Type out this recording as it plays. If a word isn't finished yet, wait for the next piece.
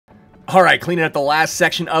All right, cleaning up the last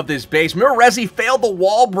section of this base. Mirrorezi failed the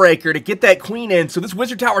wall breaker to get that queen in, so this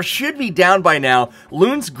wizard tower should be down by now.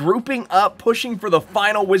 Loons grouping up, pushing for the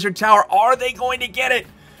final wizard tower. Are they going to get it?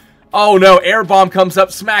 Oh no, air bomb comes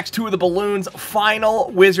up, smacks two of the balloons.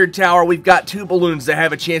 Final wizard tower. We've got two balloons that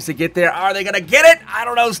have a chance to get there. Are they going to get it? I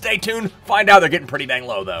don't know. Stay tuned. Find out. They're getting pretty dang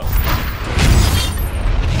low, though.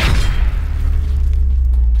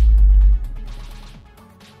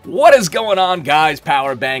 What is going on, guys?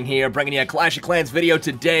 Powerbang here, bringing you a Clash of Clans video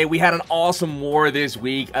today. We had an awesome war this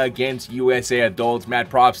week against USA Adults. Mad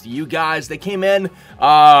props to you guys. They came in,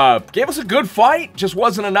 gave us a good fight, just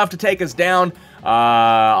wasn't enough to take us down.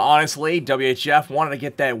 Honestly, WHF wanted to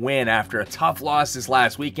get that win after a tough loss this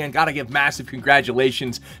last weekend. Gotta give massive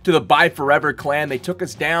congratulations to the Bye Forever clan. They took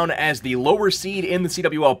us down as the lower seed in the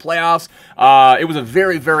CWL playoffs. It was a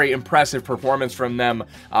very, very impressive performance from them.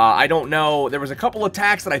 I don't know, there was a couple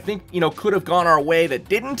attacks that I think, you know, could have gone our way that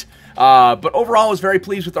didn't. But overall, I was very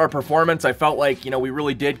pleased with our performance. I felt like, you know, we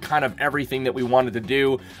really did kind of everything that we wanted to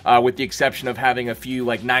do, with the exception of having a few,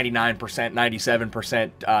 like, 99%,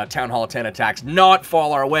 97% Town Hall 10 attacks not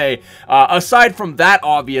fall our way. Aside from that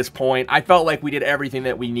obvious point, I felt like we did everything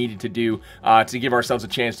that we needed to do to give ourselves a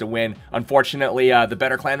chance to win. Unfortunately, the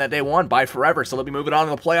better clan that day won Bye Forever. So let me move it on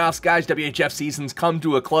to the playoffs, guys. WHF season's come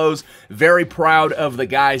to a close. Very proud of the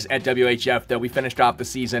guys at WHF that we finished off the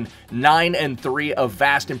season 9-3, a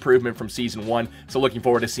vast improvement from Season 1. So looking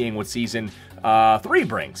forward to seeing what Season 3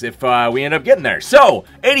 brings if we end up getting there. So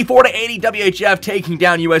 84-80 WHF taking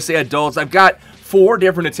down USA Adults. I've got 4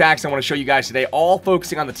 different attacks I want to show you guys today, all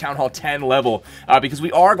focusing on the Town Hall 10 level, because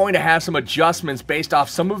we are going to have some adjustments based off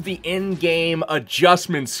some of the in-game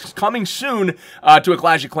adjustments coming soon to a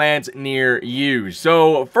Clash of Clans near you.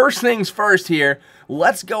 So first things first here,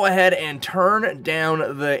 let's go ahead and turn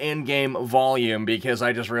down the in-game volume because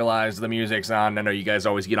I just realized the music's on. I know you guys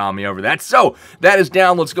always get on me over that. So that is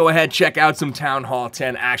down. Let's go ahead and check out some Town Hall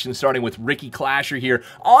 10 action, starting with Ricky Clasher here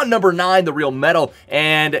on number 9, the Real Metal.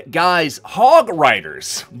 And guys, Hog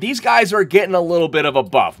Riders. These guys are getting a little bit of a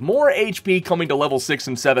buff. More HP coming to level 6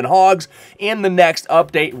 and 7 Hogs. In the next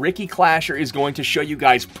update, Ricky Clasher is going to show you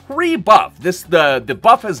guys pre-buff. The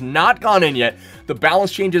buff has not gone in yet. The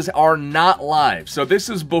balance changes are not live. So this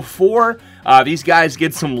is before these guys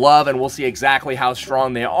get some love, and we'll see exactly how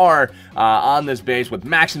strong they are on this base with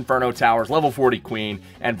max Inferno Towers, level 40 Queen,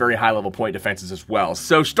 and very high level point defenses as well.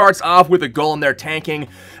 So starts off with a Golem there tanking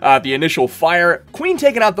the initial fire. Queen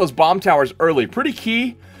taking out those bomb towers early. Pretty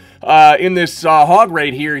key. In this hog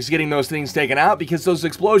raid here, he's getting those things taken out because those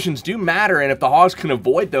explosions do matter, and if the hogs can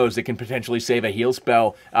avoid those, it can potentially save a heal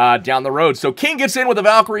spell down the road. So King gets in with the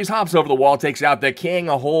Valkyries, hops over the wall, takes out the King,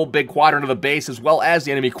 a whole big quadrant of the base, as well as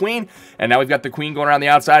the enemy Queen, and now we've got the Queen going around the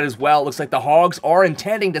outside as well. Looks like the hogs are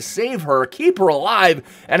intending to save her, keep her alive,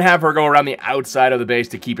 and have her go around the outside of the base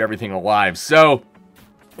to keep everything alive. So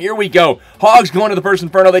here we go. Hogs going to the first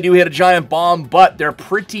Inferno. They do hit a giant bomb, but they're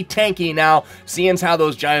pretty tanky now, seeing how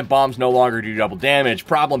those giant bombs no longer do double damage.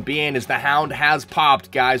 Problem being is the Hound has popped,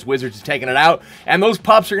 guys. Wizards is taking it out, and those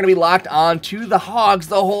pups are going to be locked on to the Hogs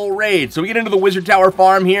the whole raid. So we get into the Wizard Tower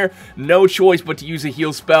farm here. No choice but to use a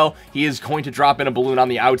heal spell. He is going to drop in a balloon on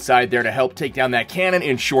the outside there to help take down that cannon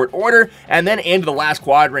in short order, and then into the last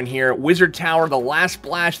quadrant here. Wizard Tower, the last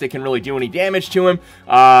splash that can really do any damage to him,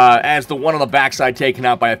 as the one on the backside taken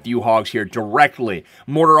out by a few hogs here directly.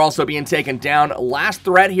 Mortar also being taken down. Last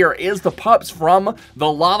threat here is the pups from the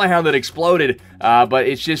Lava Hound that exploded, but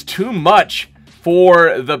it's just too much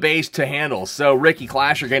for the base to handle. So Ricky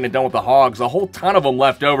Clasher getting it done with the hogs. A whole ton of them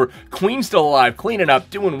left over. Queen still alive, cleaning up,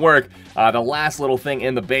 doing work. The last little thing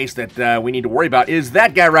in the base that we need to worry about is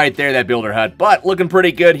that guy right there, that builder hut. But looking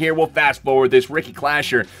pretty good here. We'll fast forward this. Ricky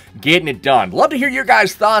Clasher getting it done. Love to hear your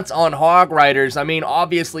guys' thoughts on Hog Riders. I mean,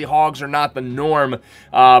 obviously hogs are not the norm,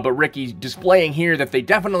 but Ricky's displaying here that they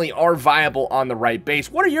definitely are viable on the right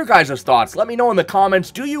base. What are your guys' thoughts? Let me know in the comments.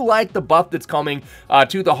 Do you like the buff that's coming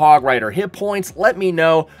to the Hog Rider hit points? Let me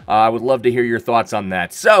know. I would love to hear your thoughts on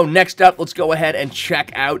that. So next up, let's go ahead and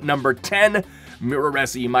check out number 10.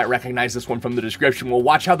 Mirrorezi, you might recognize this one from the description. We'll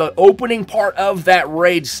watch how the opening part of that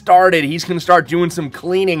raid started. He's going to start doing some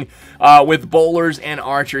cleaning with bowlers and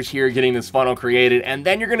archers here, getting this funnel created. And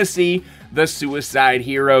then you're going to see the Suicide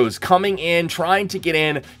Heroes coming in, trying to get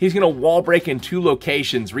in. He's going to wall break in 2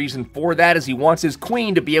 locations. Reason for that is he wants his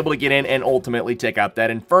Queen to be able to get in and ultimately take out that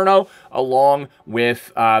Inferno along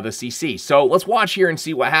with the CC. So let's watch here and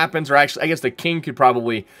see what happens. Or actually, I guess the King could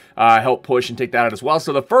probably help push and take that out as well.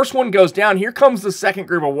 So the first one goes down. Here comes the second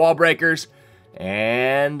group of wall breakers.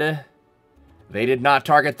 And they did not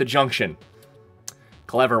target the junction.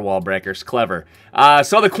 Clever wall breakers, clever.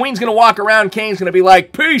 So the queen's going to walk around. King's going to be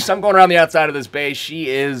like, peace, I'm going around the outside of this base. She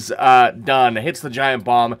is done. Hits the giant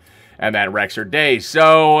bomb, and that wrecks her day.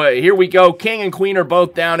 So here we go. King and queen are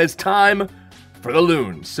both down. It's time for the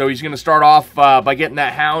loons. So he's going to start off by getting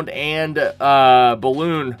that hound and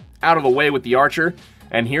balloon out of the way with the archer.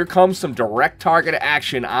 And here comes some direct target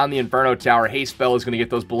action on the Inferno Tower. Haste Spell is going to get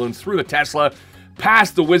those balloons through the Tesla,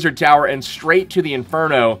 past the Wizard Tower, and straight to the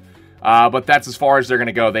Inferno. But that's as far as they're going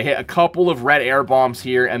to go. They hit a couple of red air bombs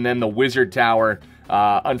here, and then the Wizard Tower,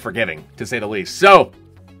 unforgiving, to say the least. So,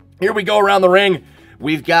 here we go around the ring.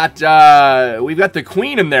 We've got the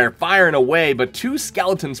Queen in there firing away, but 2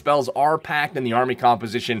 skeleton spells are packed in the army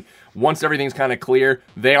composition. Once everything's kind of clear,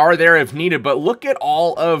 they are there if needed. But look at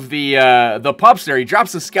all of the pups there. He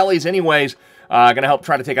drops the skellies anyways. Gonna help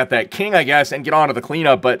try to take out that king, I guess, and get on to the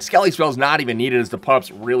cleanup, but Skelly spell's not even needed as the pups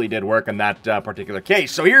really did work in that particular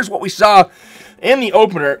case. So here's what we saw in the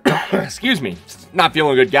opener. Excuse me. Not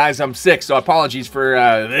feeling good, guys. I'm sick, so apologies for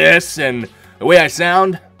this and the way I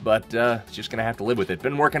sound, but just gonna have to live with it.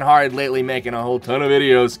 Been working hard lately, making a whole ton of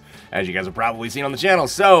videos, as you guys have probably seen on the channel.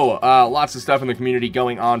 So lots of stuff in the community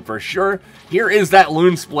going on for sure. Here is that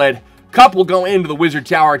loon split. Couple go into the Wizard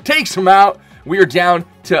Tower, takes him out. We are down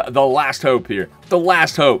to the last hope here. The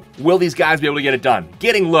last hope. Will these guys be able to get it done?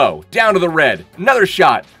 Getting low. Down to the red. Another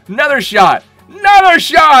shot. Another shot. Another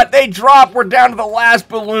shot! They drop. We're down to the last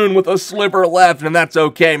balloon with a sliver left, and that's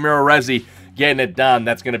okay. Mirorezi getting it done.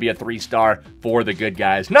 That's going to be a 3-star for the good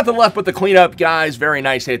guys. Nothing left but the cleanup, guys. Very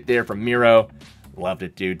nice hit there from Miro. Loved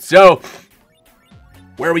it, dude. So,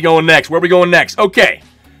 where are we going next? Where are we going next? Okay.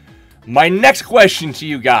 My next question to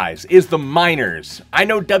you guys is the miners. I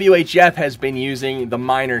know WHF has been using the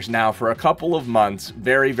miners now for a couple of months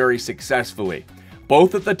very, very successfully.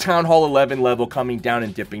 Both at the Town Hall 11 level coming down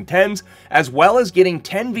and dipping 10s, as well as getting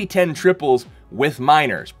 10v10 triples with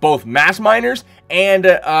miners. Both mass miners and,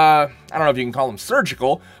 I don't know if you can call them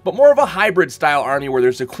surgical, but more of a hybrid style army where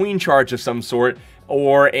there's a queen charge of some sort,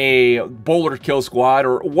 or a bowler kill squad,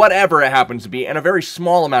 or whatever it happens to be, and a very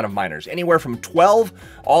small amount of miners, anywhere from 12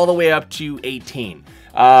 all the way up to 18.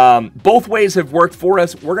 Both ways have worked for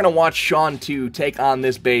us. We're going to watch Sean 2 take on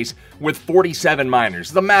this base with 47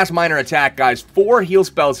 miners. The mass miner attack, guys, 4 heal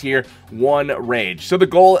spells here, 1 rage. So the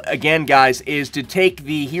goal, again, guys, is to take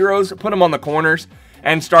the heroes, put them on the corners,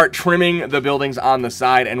 and start trimming the buildings on the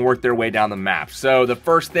side and work their way down the map. So the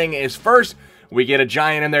first thing is first, we get a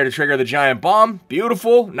giant in there to trigger the giant bomb.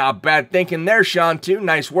 Beautiful. Not bad thinking there, Sean, too.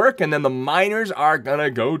 Nice work. And then the miners are gonna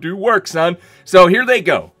go do work, son. So here they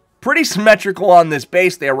go. Pretty symmetrical on this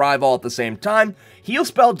base. They arrive all at the same time. Heal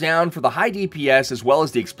spell down for the high DPS, as well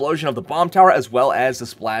as the explosion of the bomb tower, as well as the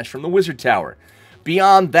splash from the wizard tower.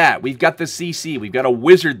 Beyond that, we've got the CC. We've got a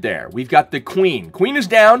wizard there. We've got the queen. Queen is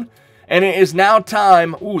down. And it is now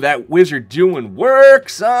time. Ooh, that wizard doing work,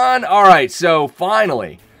 son. All right, so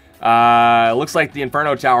finally. Looks like the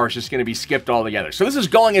Inferno Tower is just going to be skipped altogether. So this is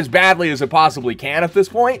going as badly as it possibly can at this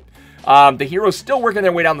point. The heroes still working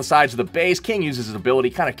their way down the sides of the base. King uses his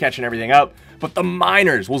ability, kind of catching everything up. But the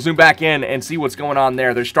miners, we'll zoom back in and see what's going on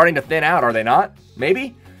there. They're starting to thin out, are they not?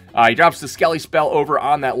 Maybe? He drops the Skelly spell over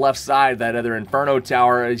on that left side, that other Inferno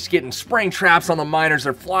Tower. He's getting spring traps on the miners.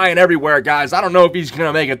 They're flying everywhere, guys. I don't know if he's going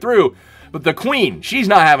to make it through. But the queen, she's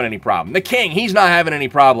not having any problem. The king, he's not having any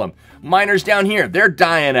problem. Miners down here, they're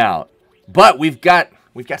dying out. But we've got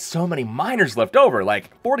so many miners left over. Like,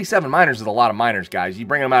 47 miners is a lot of miners, guys. You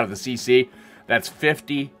bring them out of the CC, that's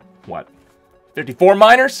 54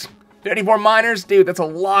 miners? 54 miners? Dude, that's a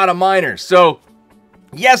lot of miners. So,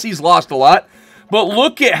 yes, he's lost a lot. But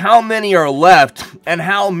look at how many are left, and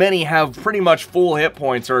how many have pretty much full hit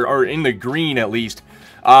points, or in the green at least.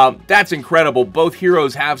 That's incredible. Both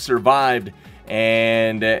heroes have survived.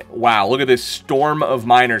 And wow, look at this storm of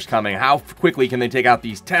miners coming. How quickly can they take out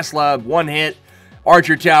these Tesla? 1 hit,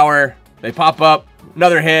 Archer Tower, they pop up,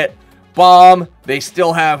 another hit, bomb. They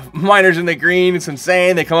still have miners in the green. It's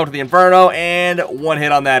insane. They come up to the Inferno, and 1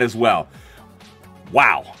 hit on that as well.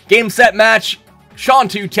 Wow. Game, set, match. Sean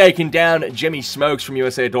 2 taking down Jimmy Smokes from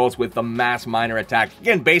USA Adults with the mass miner attack.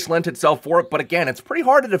 Again, base lent itself for it, but again, it's pretty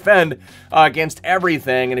hard to defend against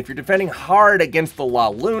everything. And if you're defending hard against the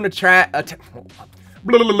Laloon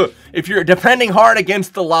if you're defending hard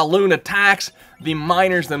against the Laloon attacks, the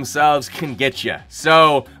miners themselves can get you.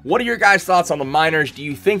 So, what are your guys' thoughts on the miners? Do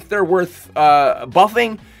you think they're worth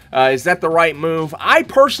buffing? Is that the right move? I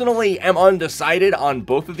personally am undecided on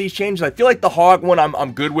both of these changes. I feel like the Hog one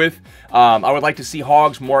I'm good with. I would like to see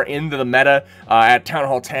Hogs more into the meta at Town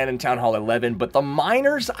Hall 10 and Town Hall 11. But the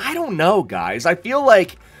miners, I don't know, guys. I feel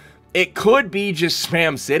like it could be just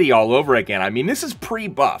Spam City all over again. I mean, this is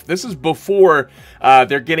pre-buff. This is before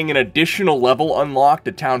they're getting an additional level unlocked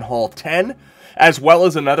to Town Hall 10, as well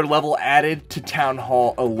as another level added to Town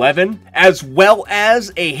Hall 11, as well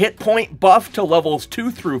as a hit point buff to levels 2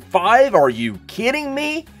 through 5. Are you kidding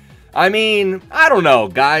me? I mean, I don't know,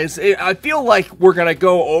 guys. I feel like we're going to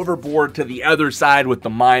go overboard to the other side with the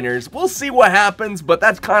miners. We'll see what happens, but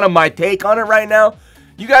that's kind of my take on it right now.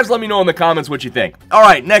 You guys let me know in the comments what you think. All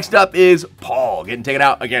right, next up is Paul, getting taken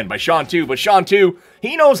out again by Sean 2. But Sean 2,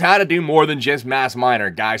 he knows how to do more than just mass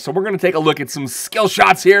miner, guys. So we're going to take a look at some skill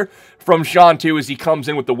shots here from Sean 2 as he comes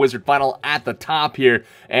in with the Wizard Final at the top here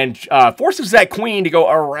and forces that Queen to go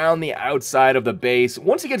around the outside of the base.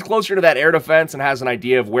 Once he gets closer to that air defense and has an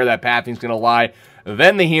idea of where that pathing's going to lie,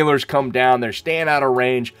 then the healers come down. They're staying out of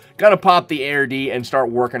range. Gonna pop the air D and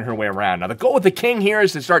start working her way around. Now, the goal with the King here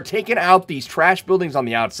is to start taking out these trash buildings on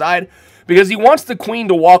the outside because he wants the Queen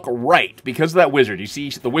to walk right because of that Wizard. You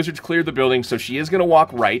see, the Wizard's cleared the building, so she is going to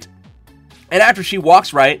walk right. And after she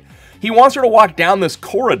walks right, he wants her to walk down this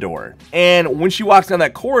corridor. And when she walks down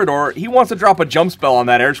that corridor, he wants to drop a jump spell on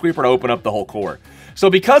that air sweeper to open up the whole core. So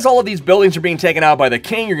because all of these buildings are being taken out by the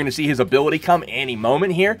King, you're going to see his ability come any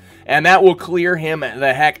moment here, and that will clear him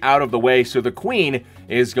the heck out of the way. So the Queen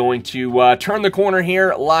is going to turn the corner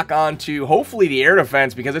here, lock on to hopefully the air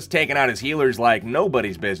defense because it's taking out his healers like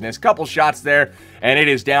nobody's business. Couple shots there, and it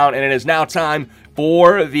is down, and it is now time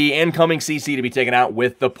for the incoming CC to be taken out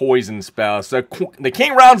with the poison spell. So the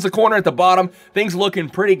King rounds the corner at the bottom, things looking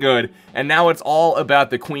pretty good, and now it's all about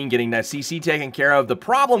the Queen getting that CC taken care of. The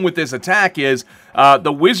problem with this attack is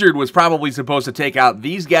the Wizard was probably supposed to take out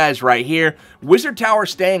these guys right here. Wizard Tower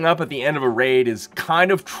staying up at the end of a raid is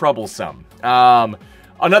kind of troublesome.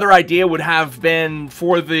 Another idea would have been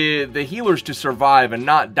for the healers to survive and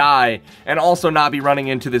not die, and also not be running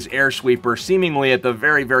into this air sweeper seemingly at the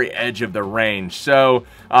very, very edge of the range. So,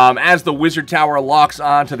 as the Wizard Tower locks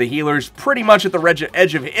onto the healers, pretty much at the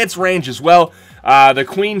edge of its range as well, the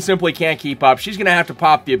Queen simply can't keep up. She's going to have to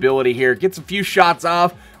pop the ability here, gets a few shots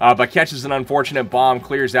off, but catches an unfortunate bomb,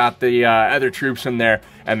 clears out the other troops from there,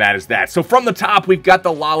 and that is that. So from the top, we've got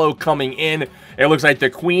the Lalo coming in. It looks like the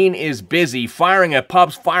Queen is busy firing at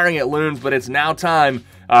pups, firing at loons, but it's now time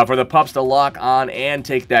for the pups to lock on and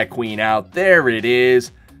take that Queen out. There it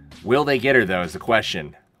is. Will they get her, though, is the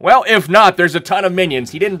question. Well, if not, there's a ton of minions.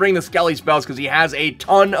 He didn't bring the Skelly spells because he has a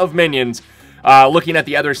ton of minions. Looking at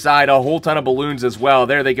the other side, a whole ton of balloons as well.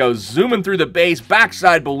 There they go, zooming through the base,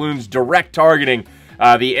 backside balloons, direct targeting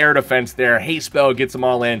the air defense there. Haste spell gets them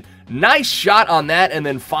all in. Nice shot on that, and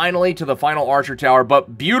then finally to the final Archer Tower,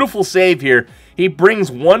 but beautiful save here. He brings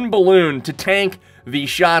one balloon to tank the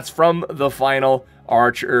shots from the final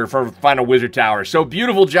Archer, from final Wizard Tower. So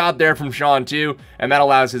beautiful job there from Sean 2, and that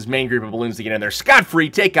allows his main group of balloons to get in there scot-free,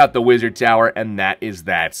 take out the Wizard Tower, and that is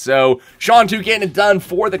that. So Sean 2 getting it done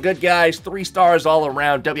for the good guys. 3 stars all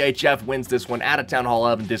around. WHF wins this one at a Town Hall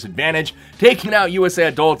 11 disadvantage, taking out USA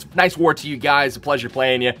Adults. Nice war to you guys. A pleasure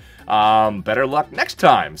playing you. Better luck next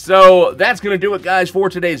time. So that's going to do it, guys, for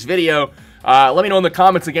today's video. Let me know in the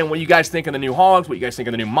comments again what you guys think of the new Hogs, what you guys think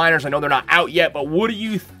of the new Miners. I know they're not out yet, but what do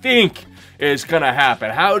you think is going to happen?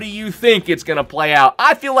 How do you think it's going to play out?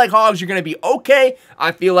 I feel like Hogs are going to be okay.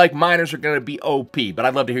 I feel like Miners are going to be OP, but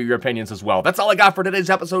I'd love to hear your opinions as well. That's all I got for today's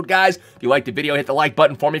episode, guys. If you liked the video, hit the like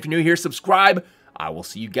button for me. If you're new here, subscribe. I will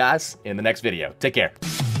see you guys in the next video. Take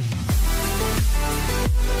care.